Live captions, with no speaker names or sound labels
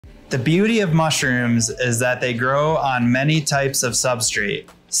The beauty of mushrooms is that they grow on many types of substrate.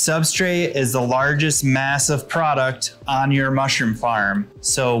 Substrate is the largest mass of product on your mushroom farm.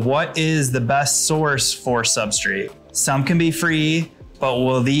 So what is the best source for substrate? Some can be free, but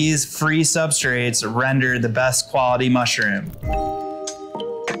will these free substrates render the best quality mushroom?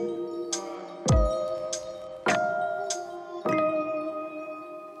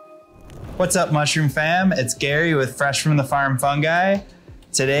 What's up, mushroom fam? It's Gary with Fresh from the Farm Fungi.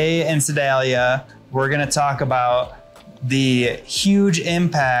 Today in Sedalia, we're gonna talk about the huge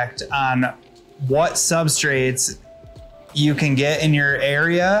impact on what substrates you can get in your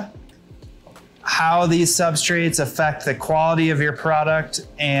area, how these substrates affect the quality of your product,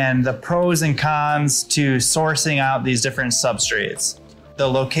 and the pros and cons to sourcing out these different substrates. The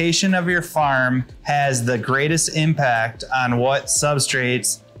location of your farm has the greatest impact on what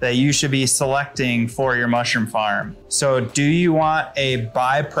substrates that you should be selecting for your mushroom farm. So do you want a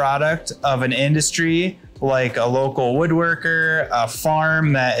byproduct of an industry like a local woodworker, a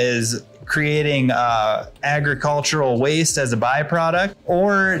farm that is creating agricultural waste as a byproduct?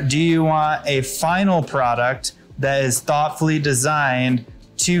 Or do you want a final product that is thoughtfully designed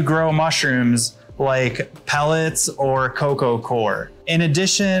to grow mushrooms like pellets or cocoa core? In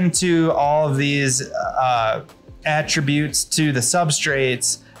addition to all of these attributes to the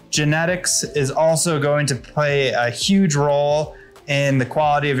substrates, genetics is also going to play a huge role in the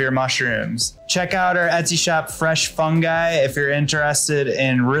quality of your mushrooms. Check out our Etsy shop, Fresh Fungi, if you're interested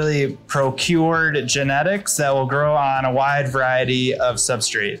in really procured genetics that will grow on a wide variety of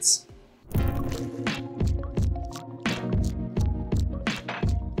substrates.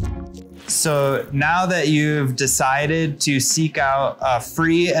 So now that you've decided to seek out a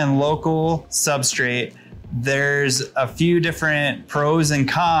free and local substrate, there's a few different pros and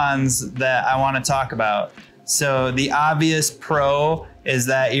cons that I want to talk about. So the obvious pro is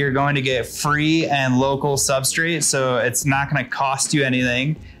that you're going to get free and local substrate, so it's not going to cost you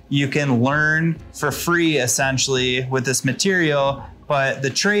anything. You can learn for free essentially with this material, but the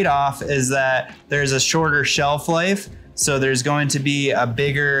trade-off is that there's a shorter shelf life, so there's going to be a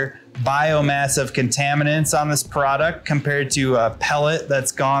bigger biomass of contaminants on this product compared to a pellet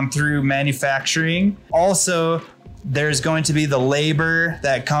that's gone through manufacturing. Also, there's going to be the labor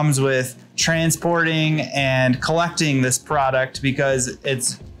that comes with transporting and collecting this product because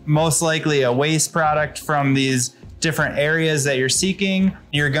it's most likely a waste product from these different areas that you're seeking.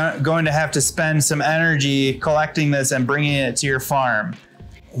 You're going to have to spend some energy collecting this and bringing it to your farm.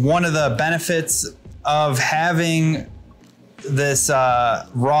 One of the benefits of having this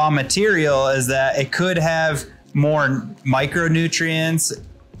raw material is that it could have more micronutrients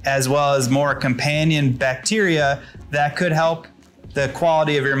as well as more companion bacteria that could help the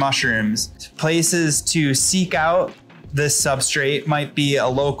quality of your mushrooms. Places to seek out this substrate might be a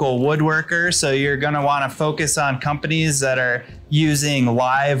local woodworker. So you're gonna wanna focus on companies that are using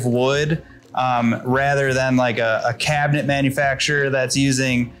live wood rather than like a cabinet manufacturer that's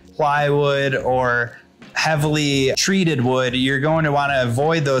using plywood or heavily treated wood. You're going to want to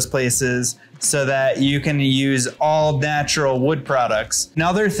avoid those places so that you can use all natural wood products.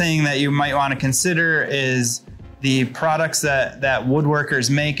 Another thing that you might want to consider is the products that woodworkers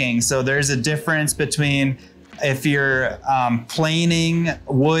making. So there's a difference between if you're planing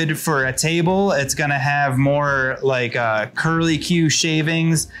wood for a table, it's gonna have more like curly Q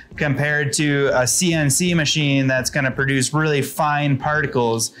shavings compared to a CNC machine that's gonna produce really fine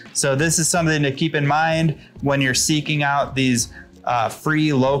particles. So this is something to keep in mind when you're seeking out these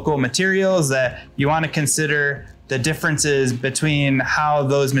free local materials, that you wanna consider the differences between how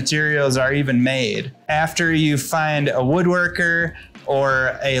those materials are even made. After you find a woodworker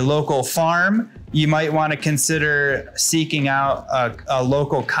or a local farm, you might want to consider seeking out a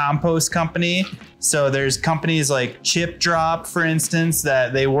local compost company. So there's companies like Chip Drop, for instance,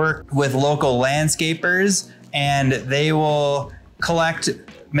 that they work with local landscapers and they will collect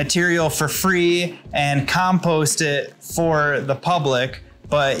material for free and compost it for the public,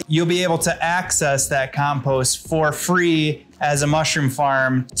 but you'll be able to access that compost for free as a mushroom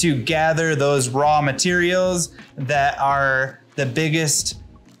farm to gather those raw materials that are the biggest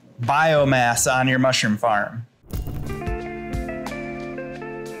biomass on your mushroom farm.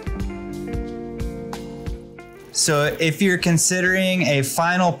 So if you're considering a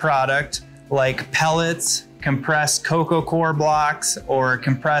final product like pellets, compressed cocoa core blocks, or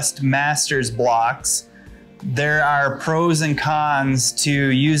compressed masters blocks, there are pros and cons to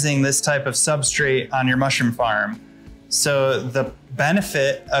using this type of substrate on your mushroom farm. So the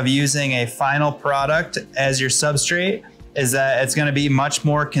benefit of using a final product as your substrate is that it's going to be much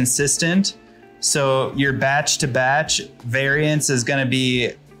more consistent. So your batch to batch variance is going to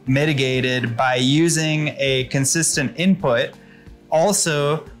be mitigated by using a consistent input.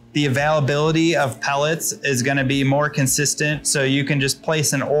 Also, the availability of pellets is going to be more consistent, so you can just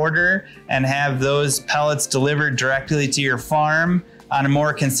place an order and have those pellets delivered directly to your farm on a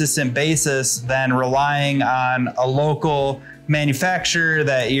more consistent basis than relying on a local manufacturer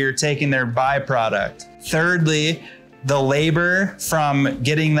that you're taking their byproduct. Thirdly, the labor from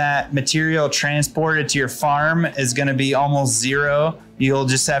getting that material transported to your farm is going to be almost zero. You'll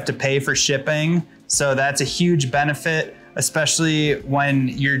just have to pay for shipping. So that's a huge benefit, especially when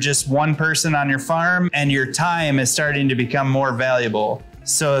you're just one person on your farm and your time is starting to become more valuable.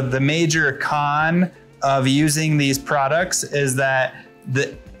 So the major con of using these products is that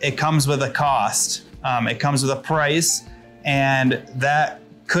it comes with a cost. It comes with a price, and that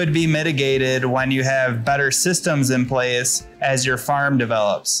could be mitigated when you have better systems in place as your farm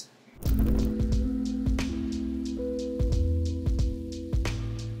develops.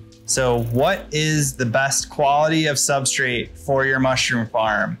 So what is the best quality of substrate for your mushroom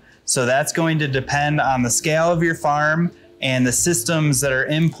farm? So that's going to depend on the scale of your farm and the systems that are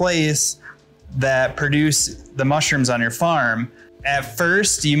in place that produce the mushrooms on your farm. At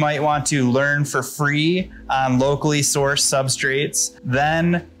first, you might want to learn for free on locally sourced substrates.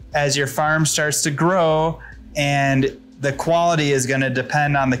 Then as your farm starts to grow and the quality is going to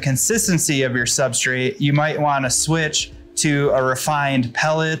depend on the consistency of your substrate, you might want to switch to a refined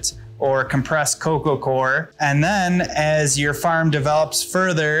pellet or compressed cocoa core. And then as your farm develops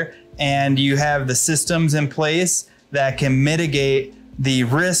further and you have the systems in place that can mitigate the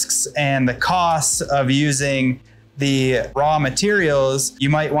risks and the costs of using the raw materials, you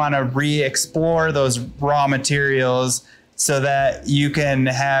might want to re-explore those raw materials so that you can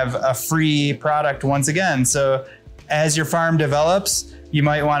have a free product once again. So as your farm develops, you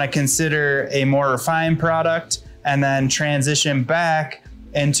might want to consider a more refined product and then transition back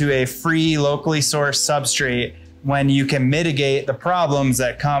into a free locally sourced substrate when you can mitigate the problems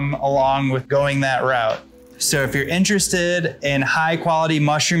that come along with going that route. So if you're interested in high quality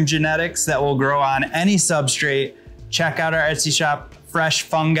mushroom genetics that will grow on any substrate, check out our Etsy shop, Fresh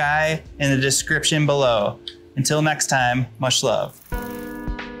Fungi, in the description below. Until next time, much love.